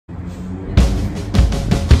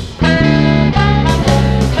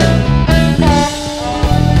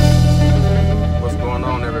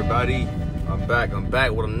I'm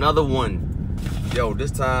back with another one. Yo, this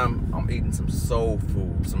time I'm eating some soul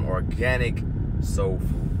food, some organic soul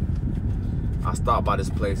food. I stopped by this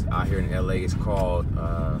place out here in LA. It's called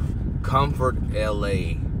Comfort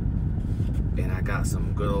LA, and I got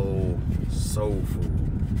some good old soul food.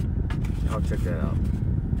 Y'all check that out.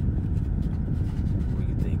 What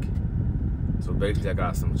do you think? So basically, I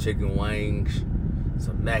got some chicken wings,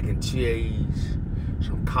 some mac and cheese,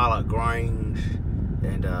 some collard greens,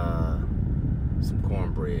 and some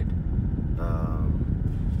cornbread.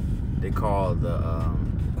 They call the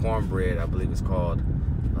cornbread, I believe it's called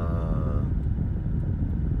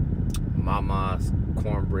Mama's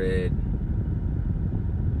cornbread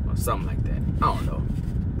or something like that. I don't know.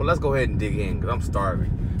 But let's go ahead and dig in, because I'm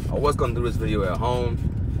starving. I was gonna do this video at home,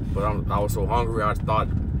 but I was so hungry, I thought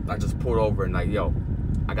I just pulled over and like, yo,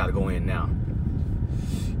 I gotta go in now.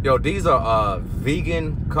 Yo, these are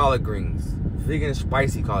vegan collard greens. Vegan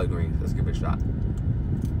spicy collard greens. Let's give it a shot.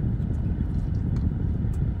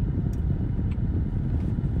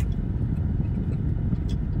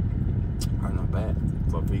 Are not bad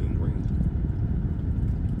for vegan greens.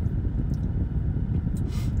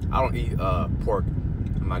 I don't eat pork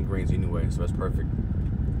in my greens anyway, so that's perfect.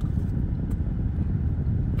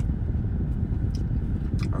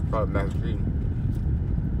 I probably mac and cheese.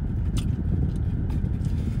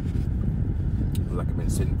 Like I've been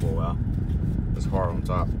sitting for a while. It's hard on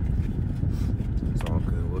top. It's all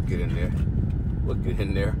good. We'll get in there. We'll get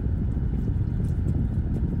in there.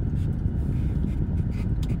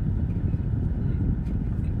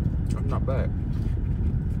 That's not bad.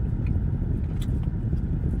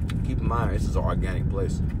 Keep in mind, this is an organic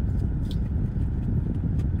place.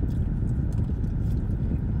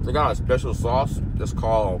 They got a special sauce that's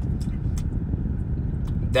called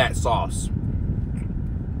that sauce.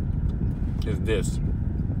 Is this.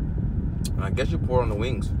 And I guess you pour it on the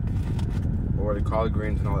wings or the collard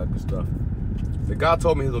greens and all that good stuff. The guy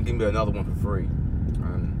told me he was gonna give me another one for free.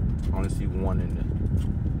 And I only see one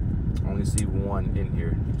in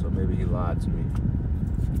here, so maybe he lied to me.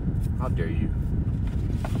 How dare you?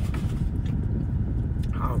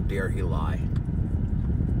 How dare he lie?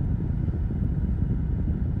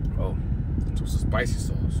 Oh, this was a spicy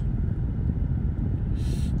sauce.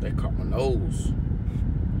 They caught my nose.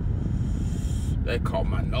 They caught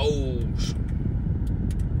my nose.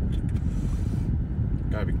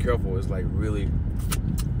 Gotta be careful. It's like really.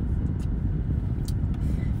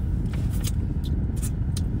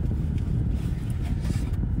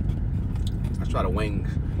 Let's try the wings.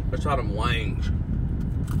 Let's try them wings.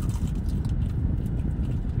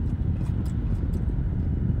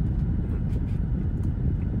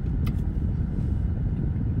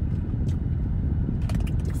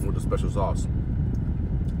 With the special sauce.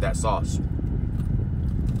 That sauce.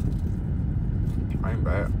 I ain't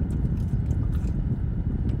bad.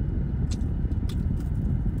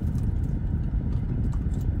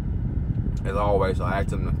 As always, I asked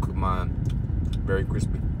them to cook mine very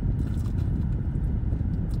crispy.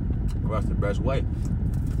 Well, that's the best way.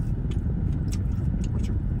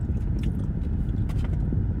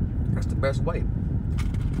 That's the best way.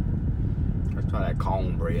 Let's try that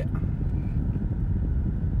cornbread.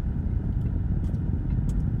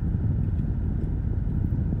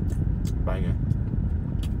 Banging.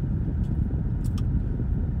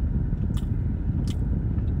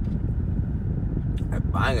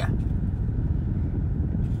 Banger.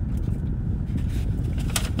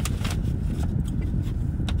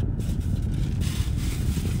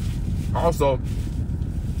 Also,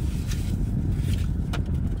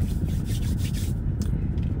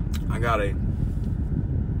 I got a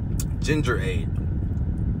ginger ale,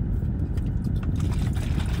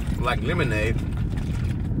 like lemonade,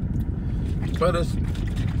 but it's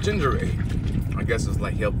ginger ale. I guess it's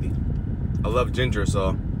like healthy. I love ginger, so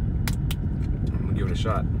I'm gonna give it a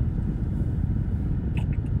shot.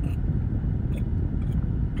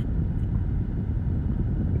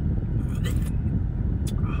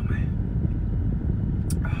 Oh man.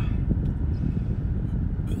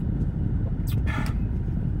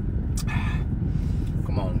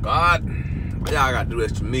 Come on, God. Y'all gotta do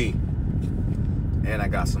this to me. And I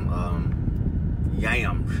got some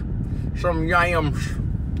yams. Some yams.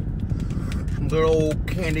 Some good old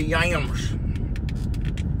candy yams.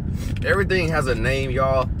 Everything has a name,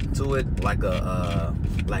 y'all, to it, like a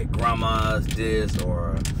like grandma's this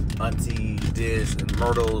or auntie this and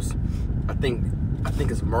Myrtle's. I think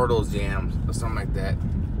it's Myrtle's yams or something like that.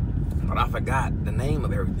 But I forgot the name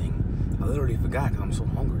of everything. I literally forgot because I'm so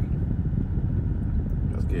hungry.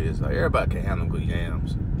 Let's get this. Everybody can handle good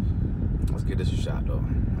yams. Let's give this a shot though.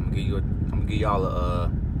 I'm gonna give y'all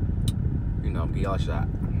a, give y'all a shot.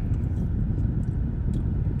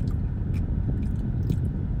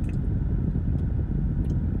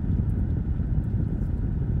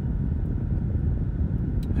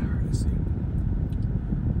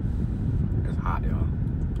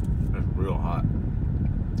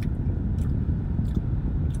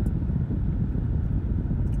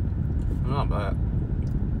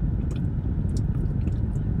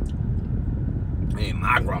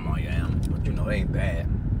 my grandma yams, but you know they ain't bad.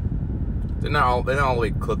 They're not all the way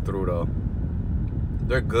cooked through though.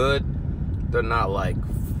 They're good. They're not like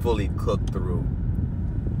fully cooked through.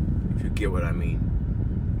 If you get what I mean.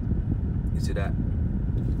 You see that?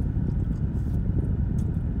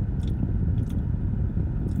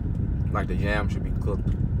 Like the yam should be cooked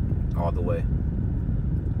all the way.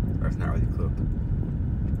 Or it's not really cooked.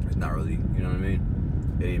 It's not really, you know what I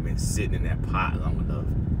mean? It ain't been sitting in that pot long enough.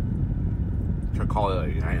 Should call it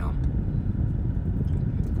a yam.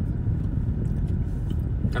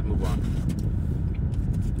 Let's move on.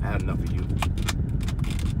 I had enough of you.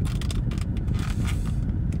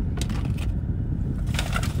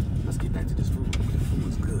 Let's get back to this food. The food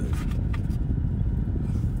is good.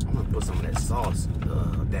 I'm gonna put some of that sauce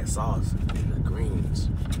in the greens.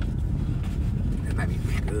 That might be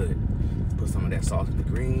pretty good. Put some of that sauce in the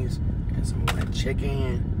greens and some more of that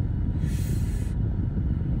chicken.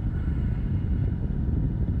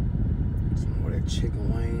 Some more of that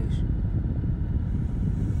chicken wings.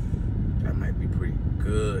 That might be pretty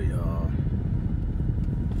good, y'all.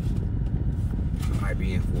 I might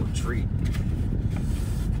be in for a treat.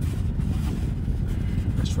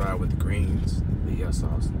 Let's try it with the greens. The yellow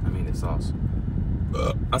sauce. I mean the sauce.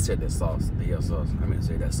 I said that sauce. The yellow sauce. I meant to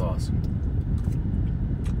say that sauce.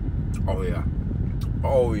 Oh yeah.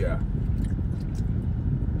 Oh yeah.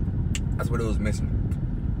 That's what it was missing.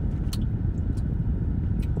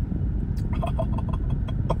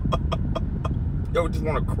 Yo, just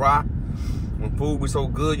want to cry. When food was so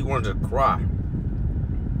good, you wanted to cry.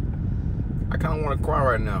 I kind of want to cry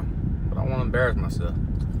right now, but I want to embarrass myself.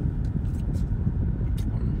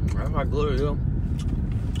 That's not good at them.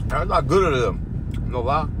 That's not good at them. No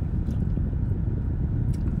lie.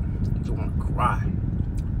 I just want to cry.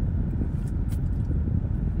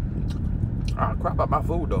 I'll cry about my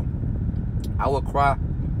food though. I will cry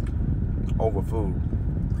over food.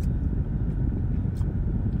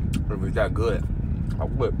 If it's that good, I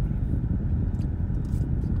would.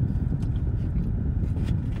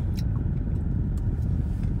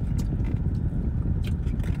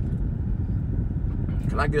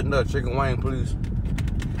 Can I get another chicken wing, please?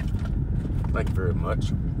 Thank you very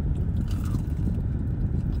much.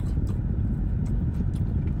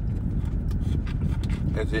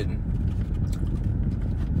 It's hitting.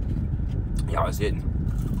 Y'all, it's hitting.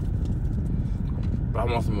 But I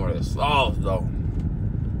want some more of this sauce, though.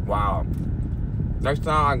 Wow. Next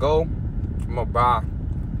time I go, I'm gonna buy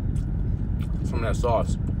some of that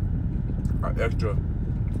sauce. Extra.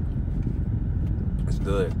 It's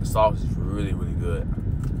good. The sauce is really, really good.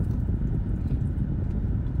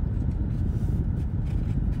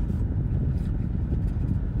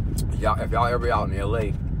 Y'all, if y'all ever out in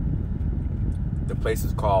LA, the place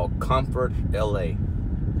is called Comfort LA.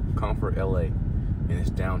 Comfort LA. And it's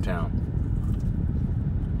downtown.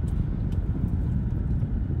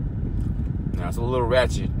 Now it's a little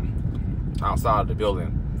ratchet outside of the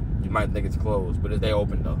building. You might think it's closed, but they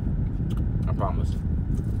open though. I promise.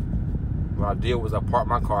 What I did was I parked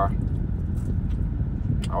my car.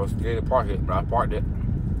 I was scared to park it, but I parked it.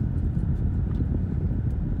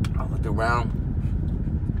 I looked around.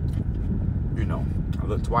 You know, I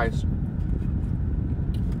looked twice.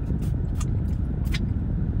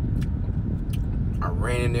 I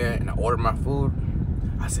ran in there and I ordered my food.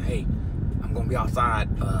 I said, hey, I'm gonna be outside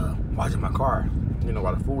watching my car, you know,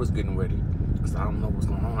 while the food is getting ready. Because I don't know what's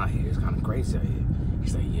going on out here. It's kind of crazy out here. He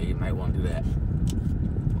said, yeah, you might want to do that.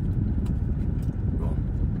 Well,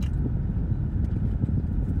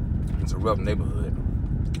 it's a rough neighborhood,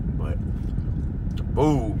 but the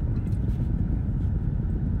food.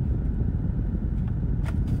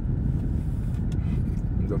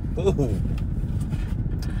 The food.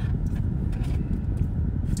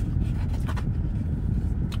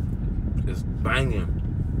 Is banging.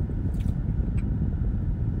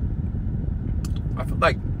 I feel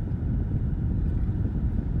like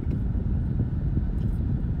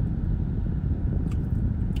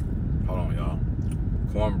hold on, y'all.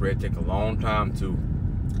 Cornbread take a long time to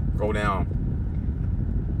go down.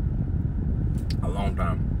 A long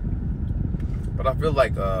time. But I feel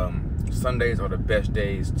like Sundays are the best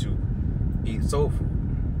days to eat soul food.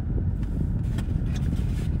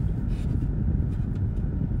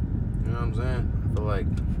 You know what I'm saying? I feel like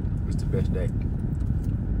it's the best day.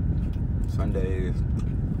 Sundays,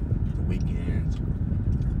 the weekends,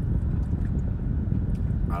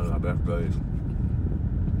 are the best days.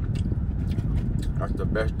 That's the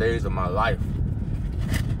best days of my life.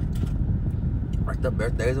 That's the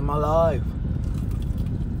best days of my life.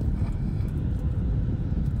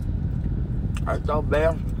 That's the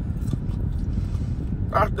best.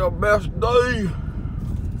 That's the best day.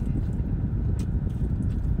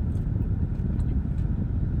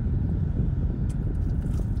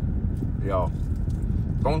 y'all.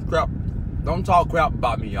 Don't talk crap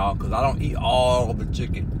about me, y'all, because I don't eat all the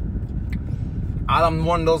chicken. I'm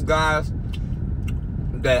one of those guys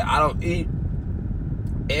that I don't eat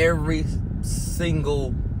every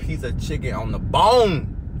single piece of chicken on the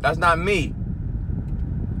bone. That's not me.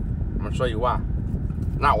 I'm gonna show you why.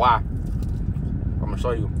 Not why. I'm gonna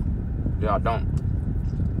show you. Yeah, I don't.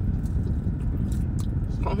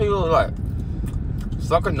 Some people like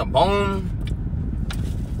sucking the bone,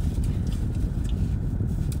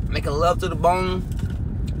 making love to the bone.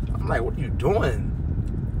 I'm like, what are you doing?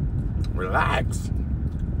 Relax.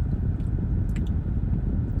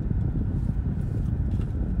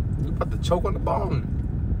 You about to choke on the bone.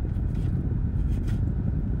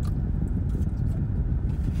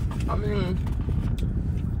 I mean,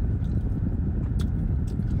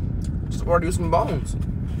 just order you some bones.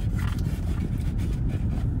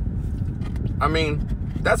 I mean,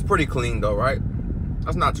 that's pretty clean though, right?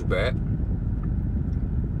 That's not too bad.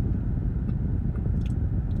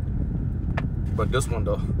 But this one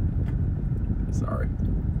though, sorry.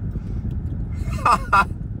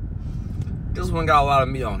 This one got a lot of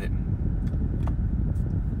meat on it.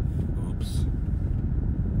 Oops.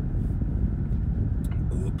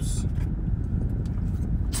 Oops.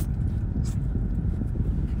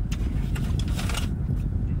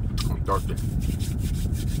 I'm thirsty.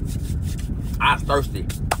 I'm thirsty.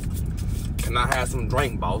 Can I have some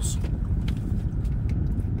drink, boss?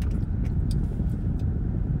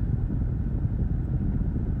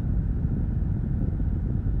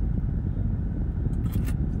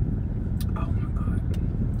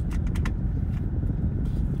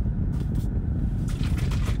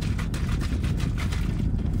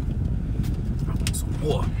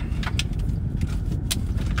 More.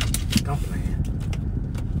 Stop playing.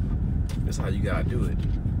 That's how you gotta do it.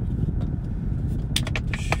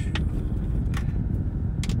 Shoot.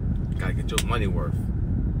 Gotta get your money worth.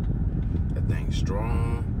 That thing's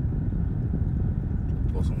strong.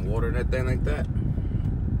 Pour some water in that thing like that.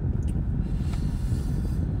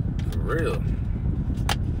 For real.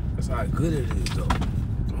 That's how good it is though. I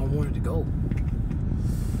don't want it to go.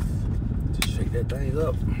 Just shake that thing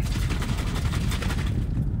up.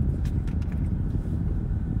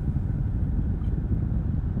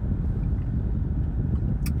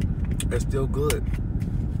 It's still good.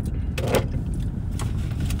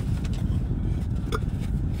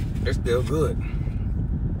 It's still good.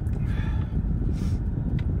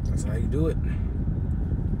 That's how you do it.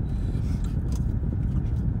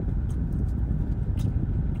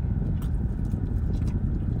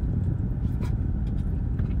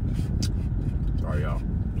 Sorry, y'all.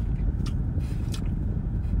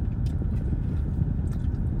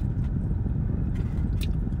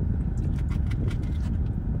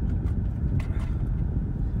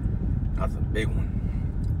 That's a big one.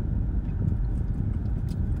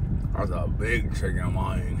 That's a big chicken of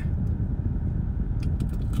mine.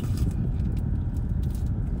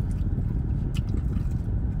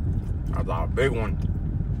 That's a big one.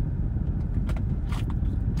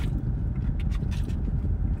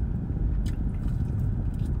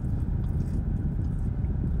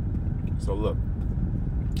 So look.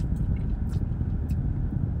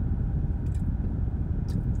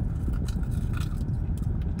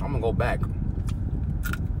 I'm gonna go back.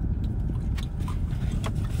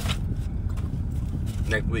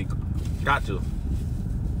 Next week. Got to.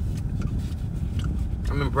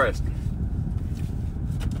 I'm impressed.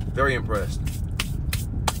 Very impressed.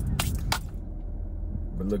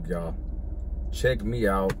 But look, y'all. Check me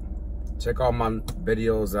out. Check all my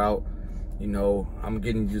videos out. You know, I'm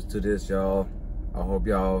getting used to this, y'all. I hope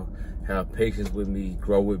y'all have patience with me,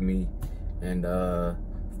 grow with me, and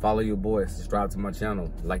follow your boy, subscribe to my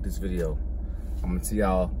channel, like this video. I'm gonna see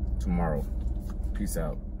y'all tomorrow. Peace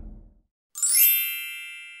out.